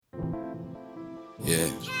Yeah.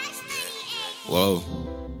 Whoa.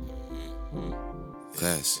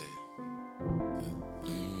 Classic.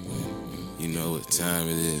 You know what time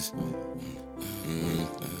it is.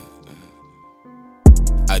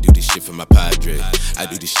 I do this shit for my Padre. I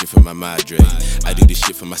do this shit for my Madre. I do this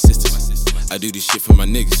shit for my sisters. I do this shit for my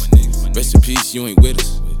niggas. Rest in peace, you ain't with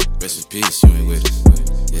us. Rest in peace, you ain't with us.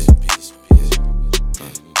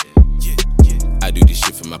 I do this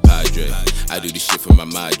shit for my Padre. I do this shit for my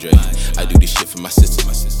Madre. I do this shit for my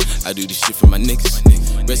sisters. I do this shit for my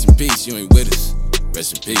niggas. Rest in peace, you ain't with us.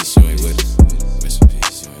 Rest in peace, you ain't with us. Rest in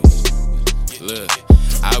peace, you ain't with us. Look,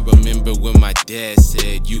 I remember when my dad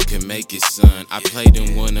said, "You can make it, son." I played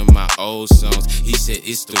him one of my old songs. He said,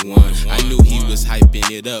 "It's the one." I knew he was hyping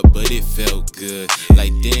it up, but it felt good.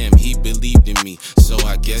 Like, damn, he believed in me, so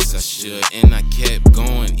I guess I should. And I kept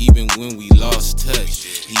going even when we lost touch.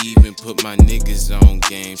 He even put my niggas on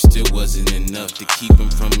game. Still wasn't enough to keep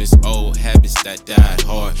him from his old habits that died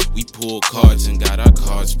hard. We pulled cards and got our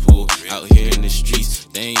cards pulled. Out here in the streets,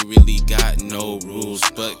 they ain't really got no rules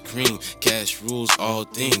but cream. Cash rules all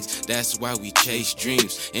things. That's why we chase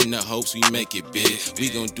dreams in the hopes we make it big. We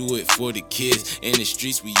gon' do it for the kids in the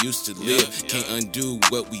streets we used to live. Can't undo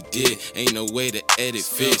what we did. Ain't no way to edit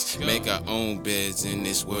fix. Make our own beds in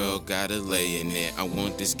this world, gotta lay in it. I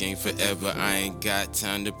want this game forever. I ain't got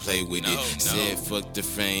time to play with it. Said fuck the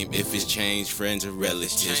fame. If it's changed, friends or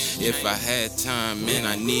relatives. If I had time, man,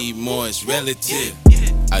 I need more. It's relative.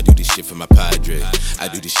 I do this shit for my Padre. I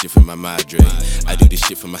do this shit for my Madre. I do this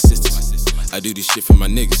shit for my sisters. I do this shit for my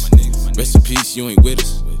niggas. Rest in peace, you ain't with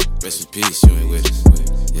us. Rest in peace, you ain't with us.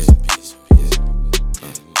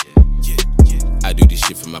 I do this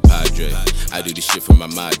shit for my Padre. I do this shit for my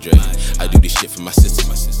Madre. I do this shit for my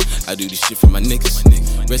sisters. I do this shit for my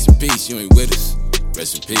niggas. Rest in peace, you ain't with us.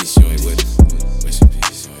 Rest in peace, you ain't with us. Rest in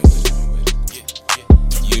peace, you ain't with us.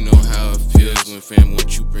 You know how it feels when fam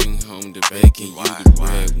want you bring home the bacon. You the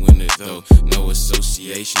breadwinner though, no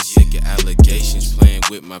association. Sick of allegations, playing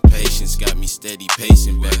with my patience. Got me steady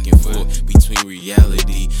pacing back and forth between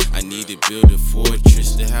reality. I need to build a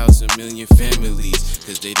fortress to house 1 million families.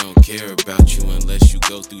 Cause they don't care about you unless you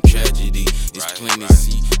go through tragedy. It's plain to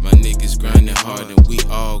see, my niggas grinding hard and we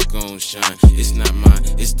all gon' shine. It's not mine,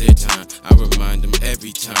 it's their time. I remind them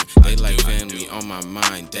every time. They like family on my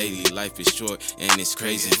mind. Daily life is short and it's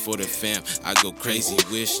crazy for the fam. I go crazy,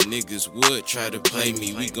 wish niggas would try to play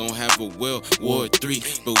me. We gon' have a World War III,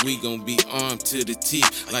 but we gon' be armed to the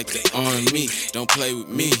teeth like the army. Don't play with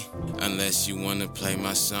me unless you wanna play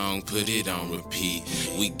my song, put it on repeat.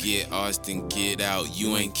 We get ours, then get out.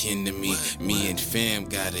 You ain't kin to me. Me and fam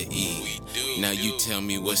gotta eat. Now you tell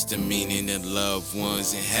me what's the meaning of loved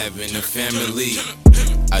ones and having a family.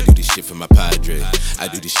 I do this shit for my Padre. I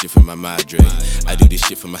do this shit for my Madre. I do this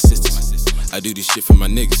shit for my sisters. I do this shit for my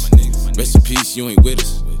niggas. Rest in peace, you ain't with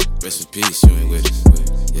us. Rest in peace, you ain't with us.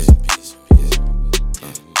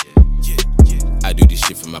 I do this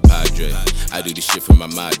shit for my Padre. I do this shit for my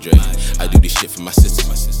Madre. I do this shit for my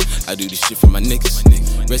sisters. I do this shit for my niggas.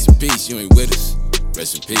 Rest in peace, you ain't with us.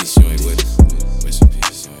 Rest in peace, you ain't with us. Rest in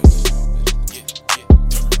peace.